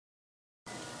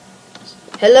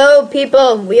Hello,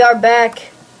 people. We are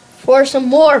back for some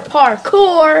more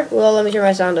parkour. Well, let me turn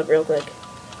my sound up real quick.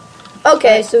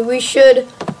 Okay, so we should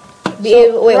be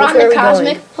able. Wait, we're on the we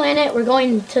cosmic going? planet. We're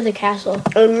going to the castle.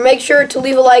 And make sure to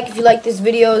leave a like if you like these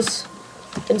videos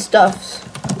and stuff.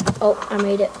 Oh, I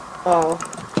made it. Oh.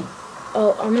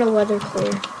 Oh, I'm gonna weather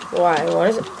clear. Why? What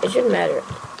is it? It shouldn't matter.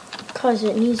 Cause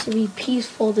it needs to be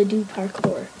peaceful to do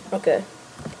parkour. Okay.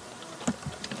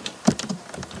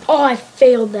 Oh, I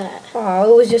failed that.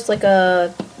 Oh, it was just like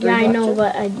a. Yeah, I know,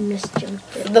 but I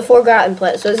misjumped it. The Forgotten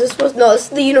Planet. So is this supposed? No, this is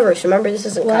the universe. Remember, this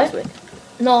isn't what? cosmic.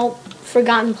 No,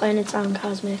 Forgotten Planet's on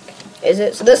cosmic. Is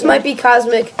it? So this might be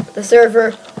cosmic, the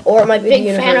server, or it might be the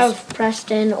universe. Big fan of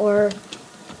Preston or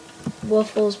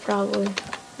Waffles, probably.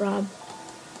 Rob.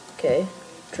 Okay.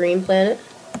 Dream Planet.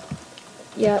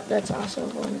 Yep, that's also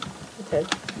one. Okay.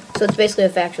 So it's basically a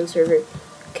faction server.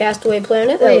 Castaway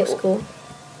Planet. That Wait, looks cool.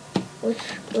 Which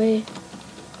way?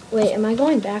 Wait, am I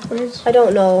going backwards? I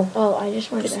don't know. Oh, I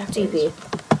just went Just backwards. TP.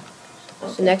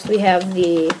 Okay. So next we have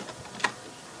the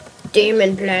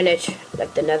Demon Planet,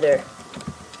 like the Nether.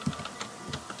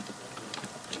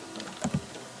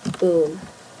 Boom.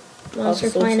 Monster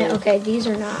Also Planet. some Okay, these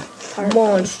are not part.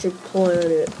 Monster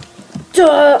Planet.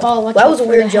 Duh! Oh, watch that out was a for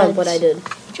weird the jump, heads. what I did.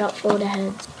 Jump for the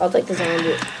heads. I'll take the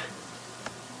zombie.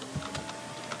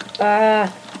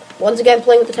 Once again,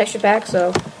 playing with the texture pack,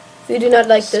 so if you do not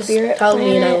like this, Spirit tell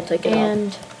me and I will Planet take it off.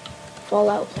 and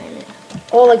Fallout Planet.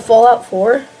 Oh, like Fallout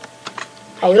 4?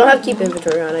 Oh, we don't have to keep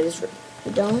inventory on, I just...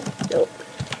 You don't? Nope.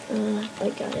 I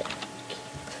got it.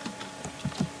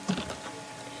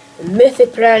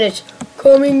 Mythic Planet,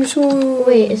 coming soon!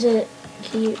 Wait, is it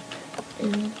keep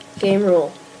in... Game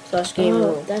rule. / game oh,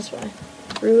 rule. that's why.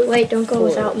 Roof Wait, don't go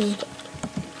forest. without me.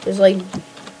 There's like...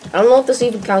 I don't know if this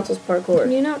even counts as parkour.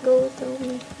 Can you not go without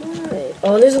me? Wait.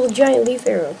 Oh, there's a giant leaf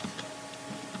arrow.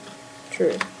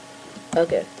 True.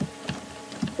 Okay.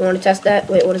 You want to test that?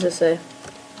 Wait, what does it say?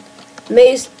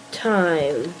 Maze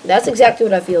time. That's exactly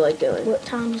what I feel like doing. What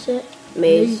time is it?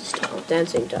 Maze time.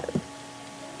 dancing time.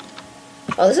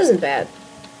 Oh, this isn't bad.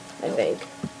 I think.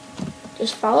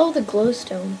 Just follow the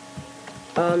glowstone.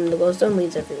 The glowstone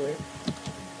leads everywhere.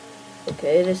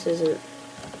 Okay, this isn't...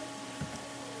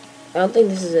 I don't think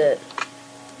this is it.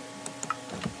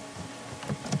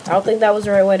 I don't think that was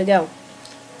the right way to go.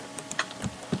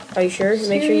 Are you sure?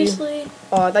 Make sure you... Seriously?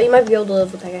 Oh, I thought you might be able to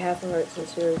live with like a half a heart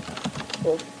since you're...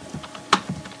 Cool.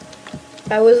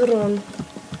 I was wrong.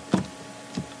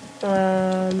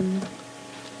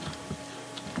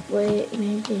 Wait,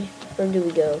 maybe. Where do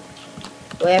we go?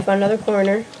 Wait, I found another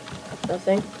corner.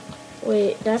 Nothing.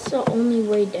 Wait, that's the only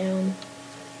way down.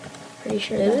 Pretty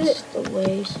sure Is that's the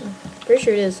way, so... Pretty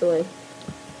sure it is the way.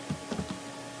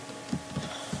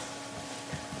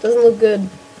 Doesn't look good.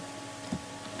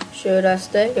 Should I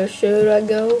stay or should I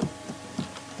go?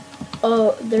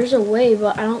 Oh, there's a way,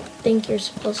 but I don't think you're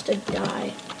supposed to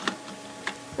die.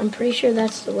 I'm pretty sure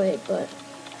that's the way, but...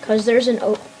 Because there's an...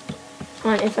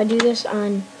 if I do this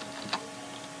on...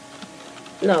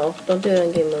 No, don't do it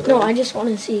on game mode. No, I just want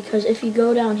to see, because if you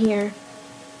go down here...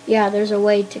 Yeah, there's a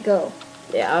way to go.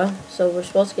 Yeah, so we're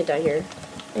supposed to get down here.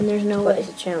 And there's no But way. it's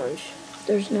a challenge.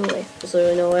 There's no way. There's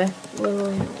literally no way.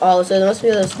 Literally no way. Oh, so there must be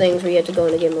those things where you have to go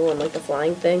into game mode 1, like the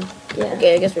flying thing. Yeah.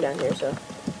 Okay, I guess we're down here, so.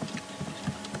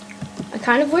 I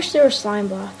kind of wish there were slime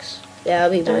blocks. Yeah,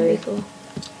 that'd be better. That'd be cool.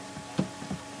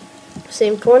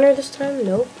 Same corner this time?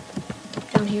 Nope.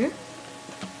 Down here?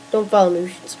 Don't follow me. We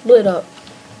should split up.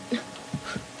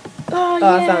 Oh,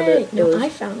 I found it. No, It was- I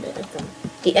found it.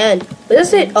 The end. But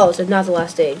that's it. Oh, so not the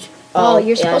last stage. Oh,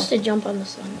 you're yeah. supposed to jump on the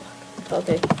slime block.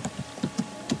 Okay.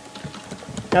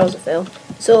 That was a fail.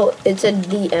 So it said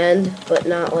the end, but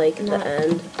not like the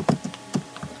end.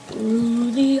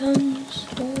 Through the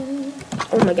unseen.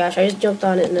 Oh my gosh, I just jumped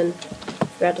on it and then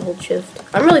forgot to hold shift.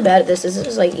 I'm really bad at this. This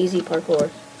is like easy parkour.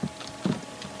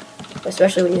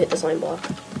 Especially when you hit the slime block.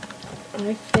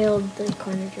 I failed the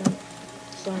corner jump.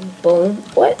 Slime. Boom.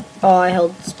 What? Oh, I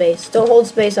held space. Don't hold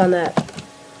space on that.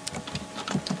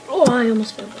 Oh, I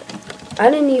almost failed it. I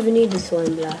didn't even need the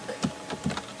slime block.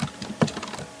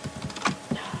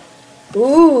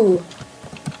 Ooh.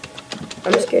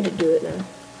 I'm scared to do it now.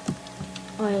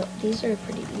 Oh, these are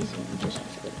pretty easy. You just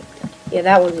have to go like that. Yeah,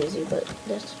 that one's easy, but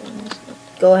This one is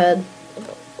not. go ahead.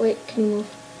 Wait, can you move?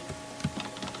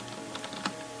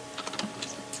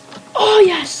 Oh,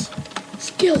 yes!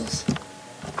 Skills!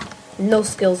 No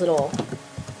skills at all.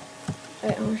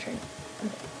 Alright, I'm gonna try.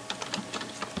 Okay.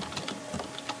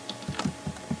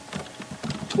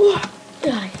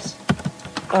 Ah, yes.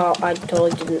 Oh, I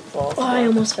totally didn't fall. Oh, I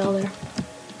almost fell there.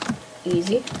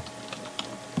 Easy.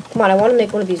 Come on, I want to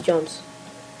make one of these jumps.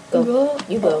 Go. Go.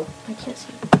 You go. I can't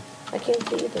see. I can't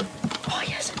see either. Oh,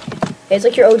 yes. Hey, it's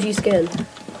like your OG skin.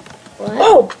 What?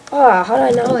 Oh! Ah, how did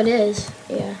I know? Oh, it is.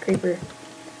 Yeah. Creeper.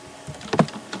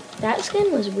 That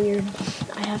skin was weird,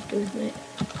 I have to admit.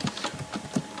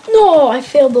 No, I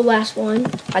failed the last one.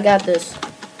 I got this.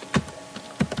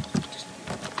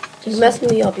 You messed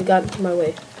me up. You got into my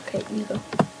way. Okay, you go.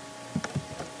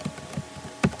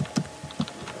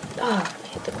 Ah, I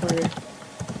hit the corner.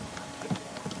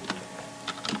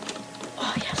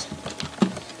 Oh, yes.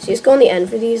 So you just go on the end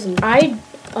for these and... I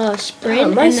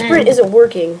sprint. my sprint isn't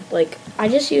working. Like, I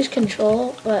just use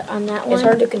control, but on that one... it's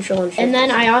hard to control and shift. And then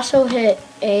I also hit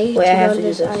A Wait, to I have go to to do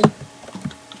this this. side.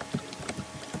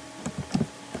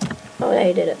 Oh, yeah,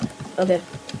 you did it. Okay.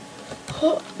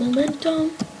 Oh,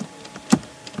 momentum.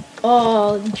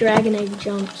 Oh, dragon egg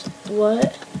jumps.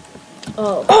 What?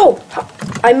 Oh. Oh!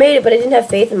 I made it, but I didn't have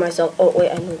faith in myself. Oh,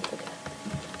 wait, I moved. Okay.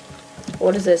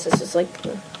 What is this? This is like...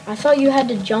 I thought you had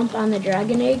to jump on the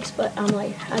dragon eggs, but I'm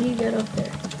like, how do you get up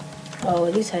there? Oh,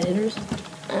 are these head hitters?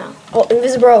 No. Oh,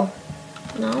 Invisibro.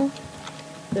 No?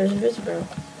 There's Invisibro.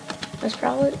 That's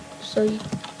probably so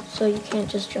you can't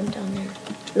just jump down there.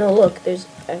 No, look, there's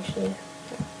actually...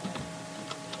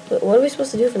 Wait, what are we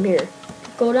supposed to do from here?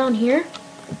 Go down here?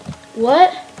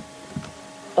 What?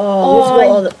 Oh, we have to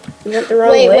go all the... We went the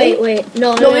wrong way? Wait.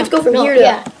 No, we have to go from here to...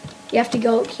 Yeah. You have to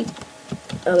go keep...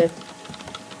 Okay.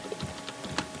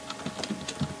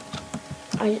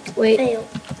 Wait. Fail.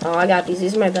 Oh, I got these.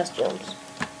 These are my best jumps.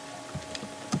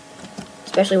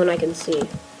 Especially when I can see.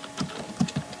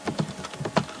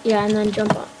 Yeah, and then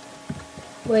jump up.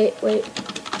 Wait.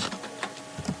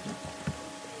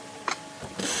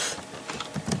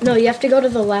 No, you have to go to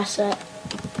the last set.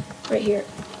 Right here.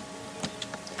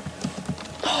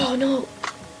 Oh, no.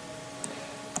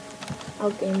 I'll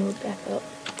game mode back up.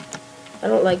 I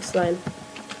don't like slime.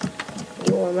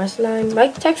 You are my slime. My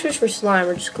textures for slime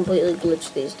are just completely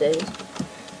glitched these days.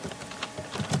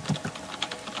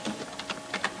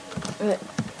 Alright.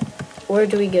 Where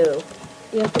do we go?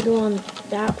 You have to go on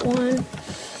that one.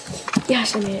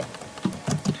 Yes, I made it.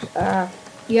 Ah.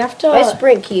 You have to My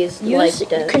sprint key is use like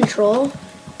dead. control.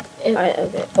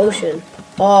 Okay. Ocean.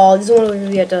 Oh, this is one where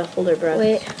we have to hold our breath.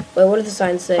 Wait. Wait, what did the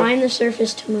sign say? Find the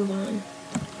surface to move on.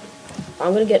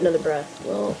 I'm gonna get another breath.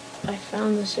 Well, I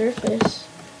found the surface.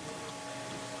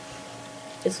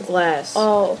 It's glass.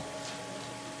 Oh.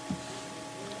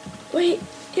 Wait,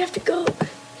 you have to go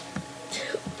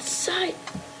to the side.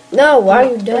 No, why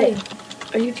are you dying?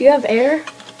 Do you have air?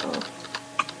 Oh.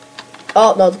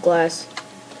 Oh, no, it's glass.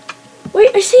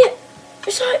 Wait, I see it. I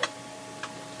saw it.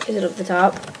 Is it up the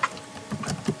top?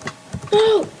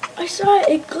 No, I saw it.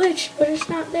 It glitched, but it's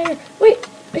not there. Wait,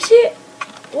 I see it.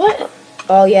 What?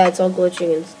 Oh, yeah, it's all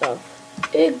glitching and stuff.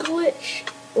 It glitched.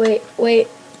 Wait.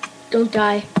 Don't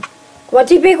die. Come on,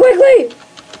 TP quickly!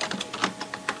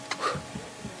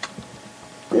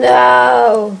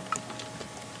 No!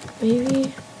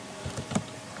 Maybe.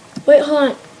 Wait, hold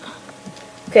on.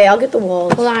 Okay, I'll get the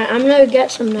walls. Hold on, I'm gonna get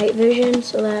some night vision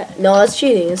so that... No, that's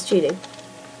cheating. It's cheating.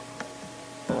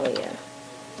 Oh, yeah.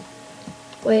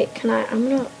 Wait, I'm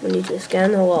gonna... We need to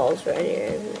scan the walls right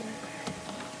here.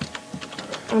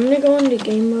 I'm gonna go into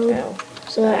game mode Ow.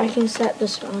 so that I can set the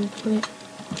spawn point.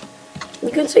 You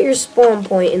can set your spawn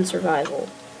point in survival.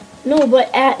 No,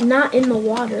 but not in the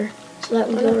water. So that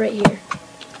we go right here.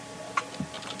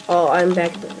 Oh, I'm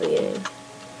back at the beginning.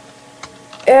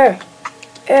 Air!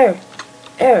 Air!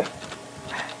 Air!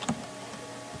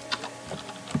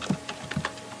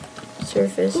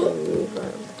 Surface and move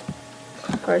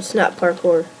on. Or it's not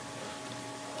parkour.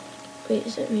 Wait,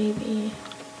 is it maybe...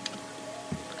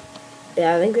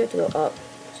 Yeah, I think we have to go up.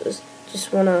 So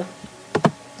just wanna...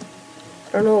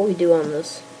 I don't know what we do on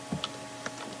this.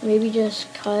 Maybe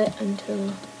just cut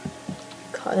until...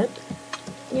 Cut it?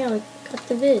 Yeah, like cut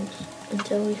the vid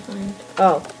until we find...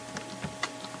 Oh.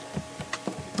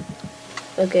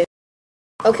 Okay.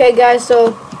 Okay, guys,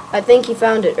 so I think you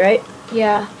found it, right?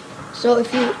 Yeah. So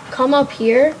if you come up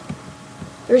here,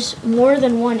 there's more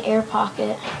than one air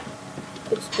pocket.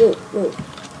 Let's move.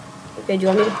 Okay, do you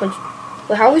want me to punch?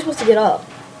 Wait, how are we supposed to get up?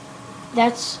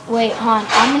 Wait,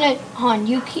 Han,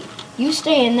 you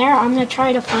stay in there. I'm gonna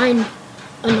try to find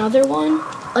another one.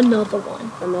 Another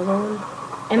one?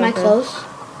 Am I close?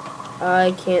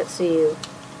 I can't see you.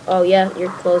 Oh, yeah,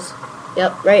 you're close.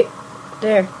 Yep, right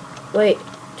there. Wait,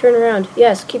 turn around.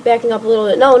 Yes, keep backing up a little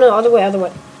bit. No, other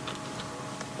way.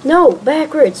 No,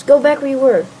 backwards. Go back where you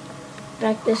were.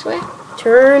 Back this way?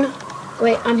 Turn.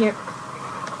 Wait, I'm here.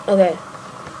 Okay.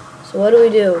 So what do we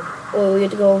do? Oh, we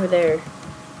have to go over there.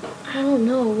 I don't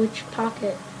know which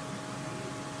pocket.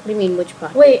 What do you mean, which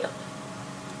pocket? Wait,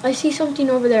 I see something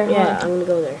over there. Yeah, Han. I'm gonna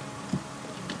go there.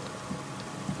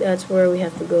 That's where we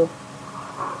have to go.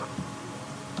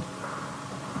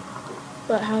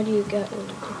 But how do you get over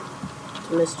there? It's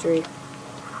a mystery.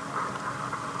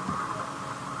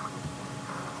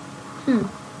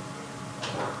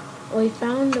 We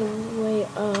found a way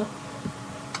up.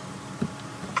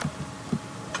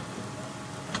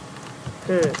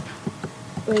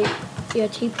 Wait, yeah,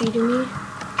 TP to me.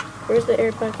 Where's the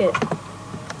air pocket?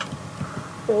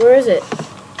 Where is it?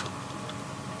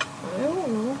 I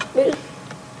don't know. Wait.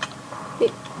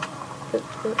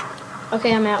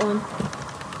 Okay, I'm at one.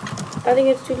 I think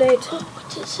it's too late. Oh,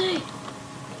 what's it say?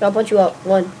 I'll punch you out.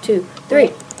 1, 2,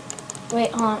 3.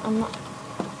 Wait, hold on. I'm not.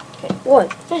 Okay, 1.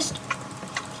 Fist.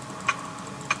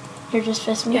 Here, just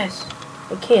fist me. Yes.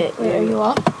 I can't. Wait, are you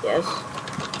up? Yes.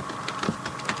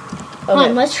 Hold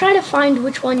on, let's try to find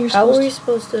which one you're How supposed are we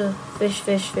supposed to fish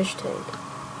tank?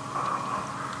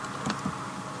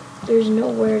 There's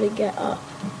nowhere to get up.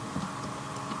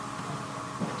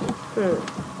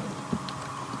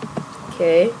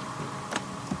 Okay.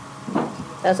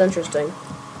 That's interesting.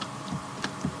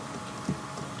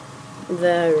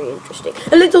 Very interesting.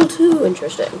 A little too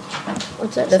interesting.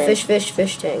 What's that The say?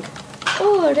 fish tank.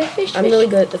 Oh, the fish. I'm really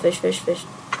good at the fish tank.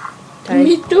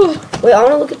 Me too. Wait, I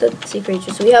want to look at the sea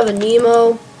creatures. So we have a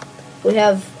Nemo. We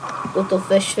have little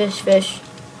fish.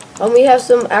 And we have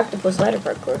some octopus ladder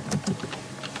parkour.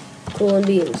 Cool and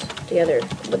beans together,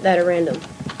 but that are random.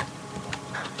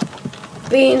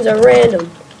 Beans are random.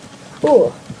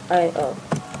 Ooh,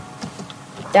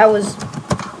 that was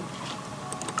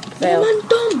fail.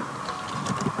 Momentum.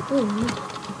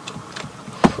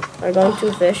 Are we going to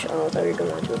a fish? Oh, I thought we were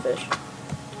going to a fish.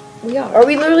 We are. Are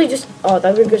we literally just? Oh, I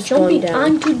thought we were just going Jumping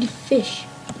down. onto the fish.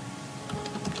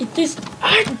 It is.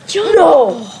 Jump.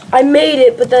 No, I made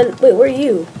it, but then wait, where are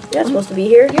you? You're not supposed to be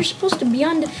here. You're supposed to be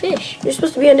on the fish. You're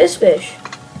supposed to be on this fish.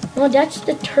 No, that's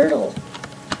the turtle.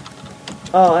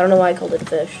 Oh, I don't know why I called it a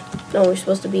fish. No, we're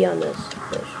supposed to be on this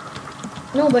fish.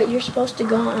 No, but you're supposed to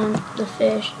go on the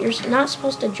fish. You're not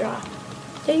supposed to drop.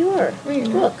 Yeah, you are. No, you're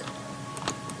not. Look.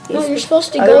 No, you're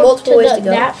supposed to Are there go multiple ways to go?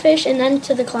 that fish, and then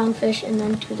to the clownfish, and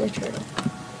then to the turtle.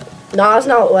 No, that's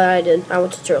not what I did. I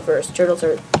went to turtle first. Turtles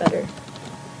are better.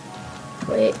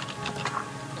 Wait.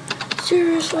 I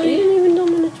Seriously? didn't even know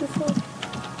minutes before.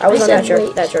 I was on said that shark.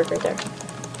 wait. That shark right there.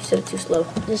 You said it too slow.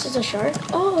 This is a shark?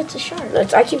 Oh, it's a shark. No,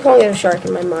 I keep calling it a shark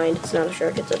in my mind. It's not a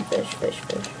shark. It's a fish.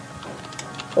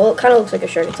 Well, it kind of looks like a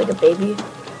shark. It's like a baby.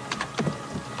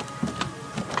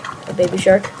 A baby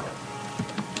shark.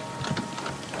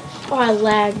 Oh, I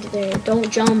lagged there. Don't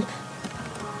jump.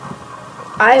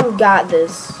 I've got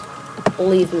this.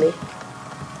 Believe me.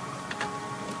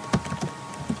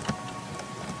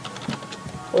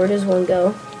 Where does one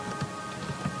go?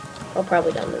 Oh,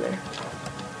 probably down in there.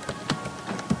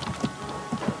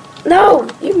 No!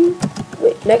 You...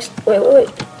 Wait, next... Wait. Okay.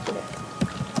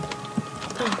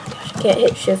 Oh my gosh, I can't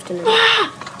hit shift in there.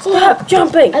 Stop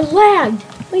jumping! I lagged.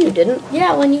 No, you didn't.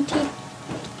 Yeah, when you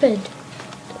TP'd.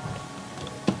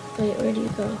 Wait, where do you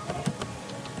go?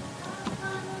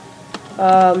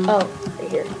 Oh, right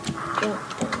here. Jump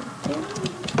down there.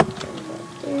 Jump up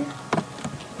there.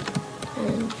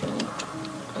 And jump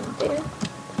on there.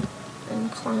 And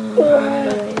climb all the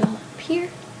way up here.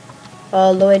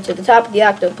 All the way to the top of the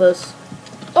octopus.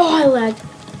 Oh, I lagged.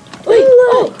 Wait,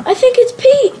 oh, I think it's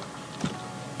Pete.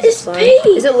 It's Fine.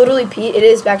 Pete. Is it literally Pete? It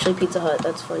is actually Pizza Hut.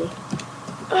 That's funny.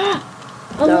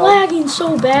 I'm No. lagging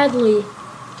so badly.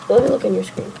 Well, let me look on your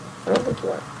screen. I don't think you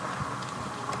are.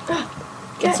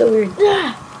 It's so weird.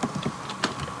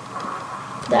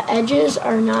 The edges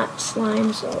are not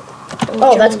slime, so.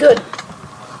 Oh, that's good.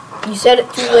 You said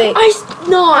it too late. I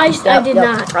did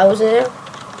not. I was in there.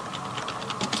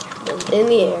 I was in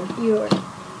the air. You were.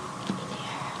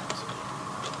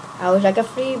 I was like a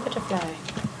free butterfly.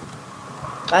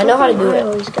 I know how to do I it.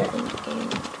 always get in the game.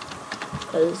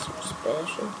 Because it's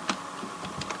special.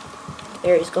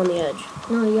 There, just go on the edge.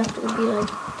 No, you have to be like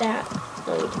that.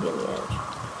 No, you need to be on the edge.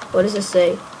 What does it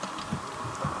say?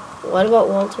 What about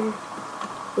Walter?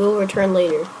 We will return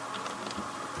later.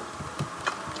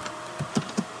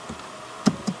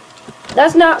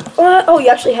 That's not... What? Oh, you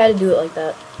actually had to do it like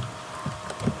that.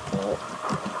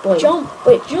 Boing. Jump.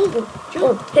 Wait. Jump.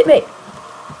 Oh, hit me.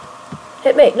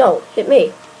 Hit me. No, hit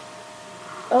me.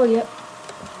 Oh, yep.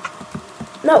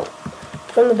 No.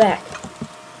 From the back.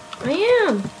 I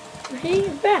am. I'm hitting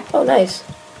your back. Oh, nice.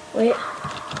 Wait.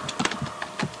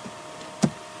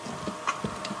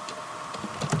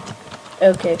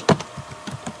 Okay.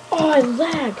 Oh, I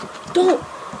lag. Don't.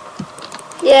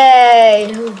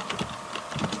 Yay!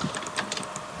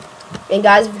 And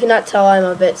guys, if you cannot tell, I'm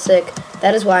a bit sick.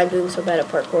 That is why I'm doing so bad at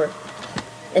parkour.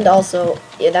 And also,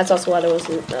 yeah, that's also why there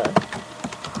wasn't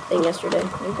thing yesterday.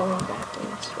 You're going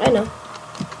backwards. I know.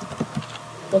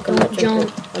 Look, I'm not jumping.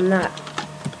 Jump. I'm not.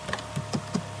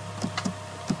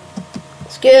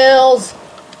 Skills!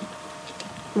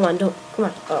 Come on, don't. Come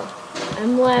on. Oh.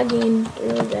 I'm lagging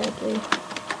really badly.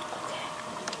 Okay.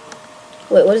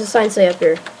 Wait, what does the sign say up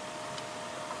here?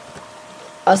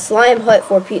 A slime hut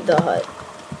for Pete the Hut.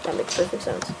 That makes perfect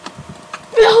sense.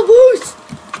 Bell boost!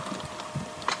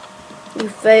 You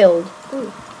failed.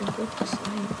 Ooh, I broke the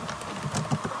slime.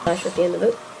 Flash at the end of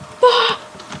it.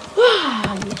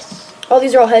 Ah, yes. Oh,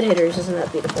 these are all head hitters. Isn't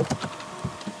that beautiful?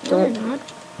 No, they're not.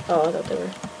 Oh, I thought they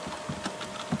were.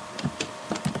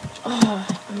 Oh,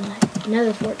 I'm like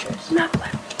another fortress. Not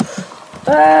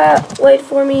wait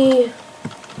for me.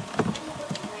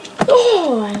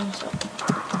 Oh, I almost fell.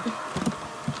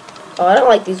 Oh, I don't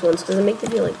like these ones because they make me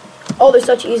feel like, oh, they're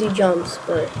such easy jumps,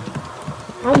 but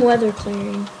I'm weather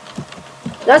clearing.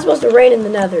 not supposed to rain in the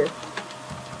nether.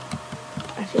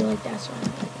 I feel like that's why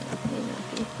I may not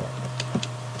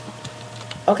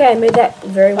be. Okay, I made that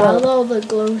very well. Follow the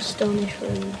glowstone-ish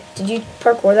road. Did you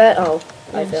parkour that? Oh,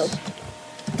 I Yes. failed.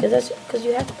 Because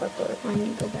you have to parkour it. I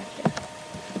need to go back there.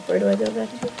 Where do I go back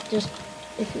to? Just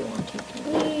if you want to.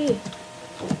 Whee!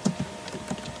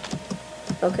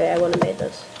 Okay, I wouldn't have made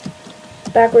this.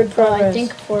 Backward Oh, progress. I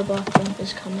think 4-block jump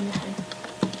is coming ahead.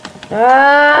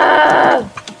 Ah!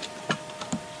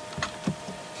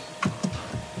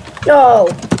 No!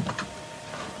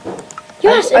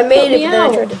 Yes, I it made put it, me but then I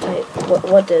out. tried to type.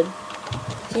 What did?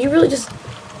 So you really just...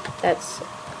 That's...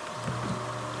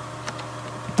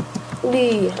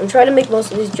 Whee! I'm trying to make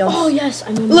most of these jumps. Oh yes,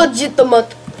 I'm in.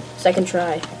 Legitimate! Second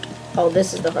try. Oh,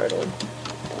 this is the hard one.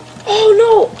 Oh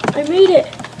no! I made it!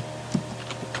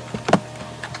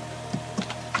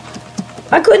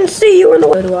 I couldn't see you in the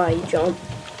way. Do I jump?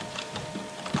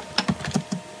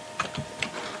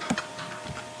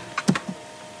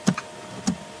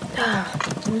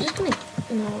 I'm just gonna...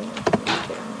 No, I'm not gonna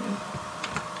get on.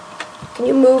 Can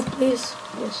you move, please?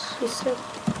 Yes. Please, sir.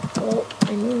 Well,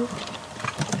 I moved.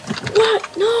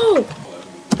 What? No!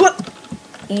 What?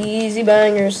 Easy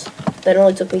bangers. That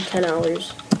only took me 10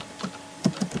 hours.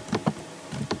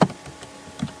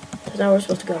 That's not where we're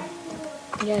supposed to go.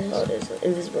 Yeah, it is. Oh, it is.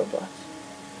 Invisible blocks.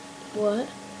 What?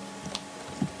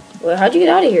 Wait, how'd you get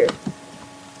out of here?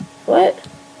 What?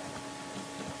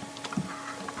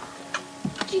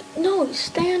 No,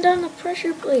 stand on the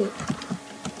pressure plate.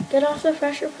 Get off the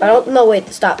pressure plate. I don't know. Wait,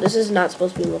 stop. This is not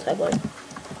supposed to be multiplayer.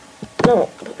 No.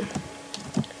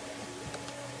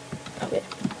 Okay.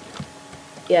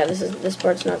 Yeah, this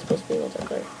part's not supposed to be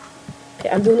multiplayer. Okay,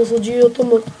 I'm doing this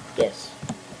legitimate. Yes.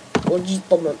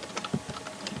 Legitimate.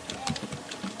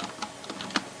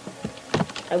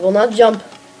 I will not jump.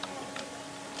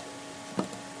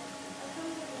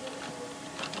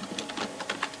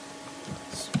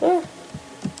 Swear.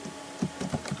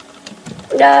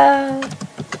 Nah.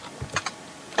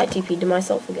 I TP'd to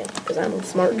myself again because I'm a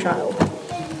smart child.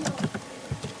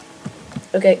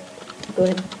 Okay, go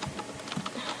ahead.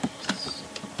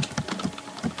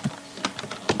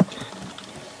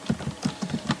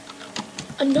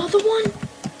 Another one?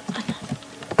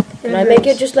 Can I make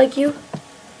it just like you?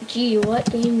 Gee, what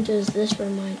game does this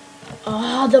remind?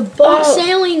 Oh, the boat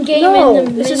sailing game No, in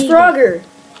the this is mini- Frogger.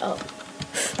 Oh,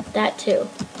 that too.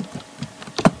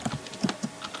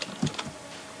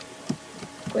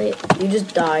 Wait, You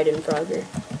just died in Frogger.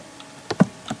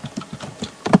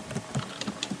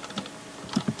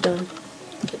 Done.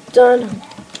 Done.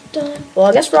 done. Well,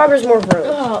 I guess Frogger's more pro.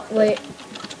 Oh, wait.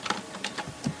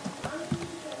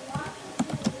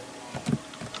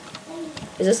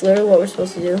 Is this literally what we're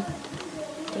supposed to do? I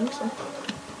think so.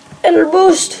 Ender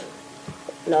boost!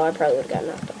 No, I probably would have gotten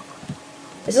knocked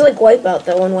off. This is like Wipeout,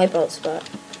 that one Wipeout spot.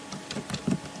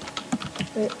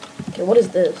 Wait, Okay, what is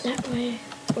this? that way.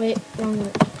 Wait, wrong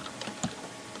way.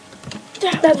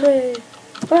 That way!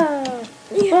 Wow!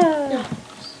 Yeah. Wow! No.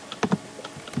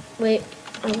 Wait,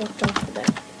 I walked off of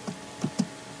that.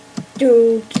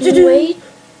 Wait.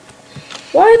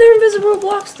 Why are there invisible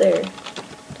blocks there?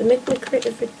 To make me create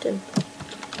everything.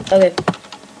 Okay.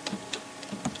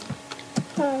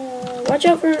 Watch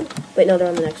out for... Wait, no, they're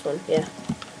on the next one. Yeah.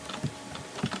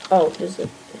 Oh, there's a...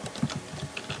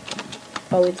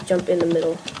 Oh, we have to jump in the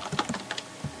middle.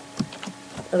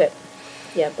 Okay.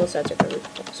 Yeah, both sides are covered.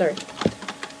 Sorry.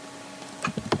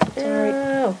 Sorry.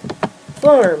 Ow.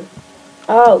 Farm.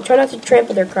 Oh, try not to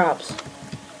trample their crops.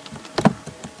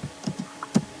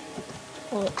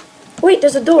 Oh, Wait,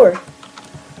 there's a door.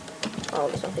 Oh,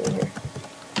 there's nothing in here.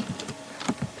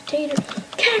 potato.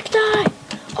 Cacti!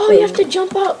 Oh, Wait. you have to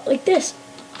jump out like this.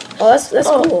 Oh, that's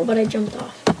cool. But I jumped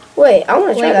off. Wait, I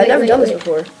want to try Wait, that. I've never wait, done wait. this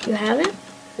before. You haven't?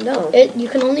 No. You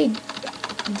can only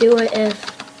do it if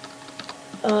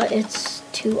it's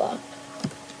 2 up.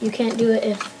 You can't do it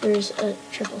if there's a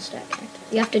triple stack cactus.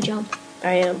 You have to jump.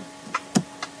 I am.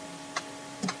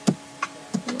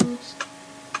 Almost.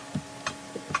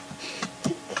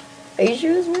 Are you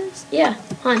sure this works? Yeah,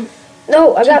 hon.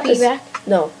 No, I got TP this. back.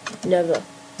 No, never.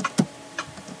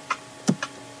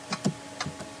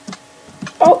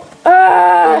 Oh,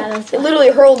 Yeah, that's it fine.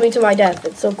 literally hurled me to my death.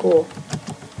 It's so cool.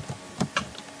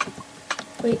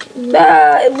 Wait,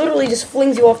 It literally just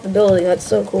flings you off the building. That's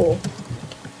so cool.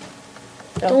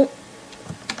 Oh, don't.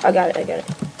 I got it.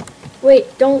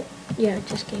 Wait, don't. Yeah, it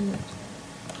just came.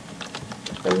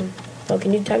 Oh,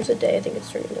 can you times a day? I think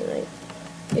it's turning the night.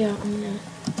 Yeah, I'm gonna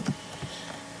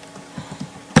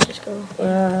just go.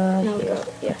 No, Here. go.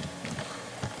 Yeah.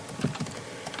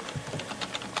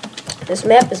 This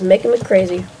map is making me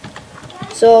crazy.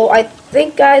 So I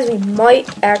think, guys, we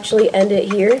might actually end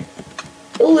it here.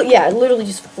 Yeah, it literally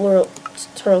just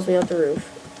turtles me off the roof.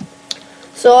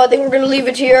 So I think we're gonna leave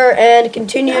it here and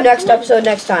continue next episode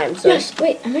next time. So Yes,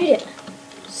 wait, I made it.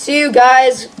 see you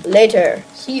guys later.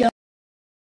 See ya.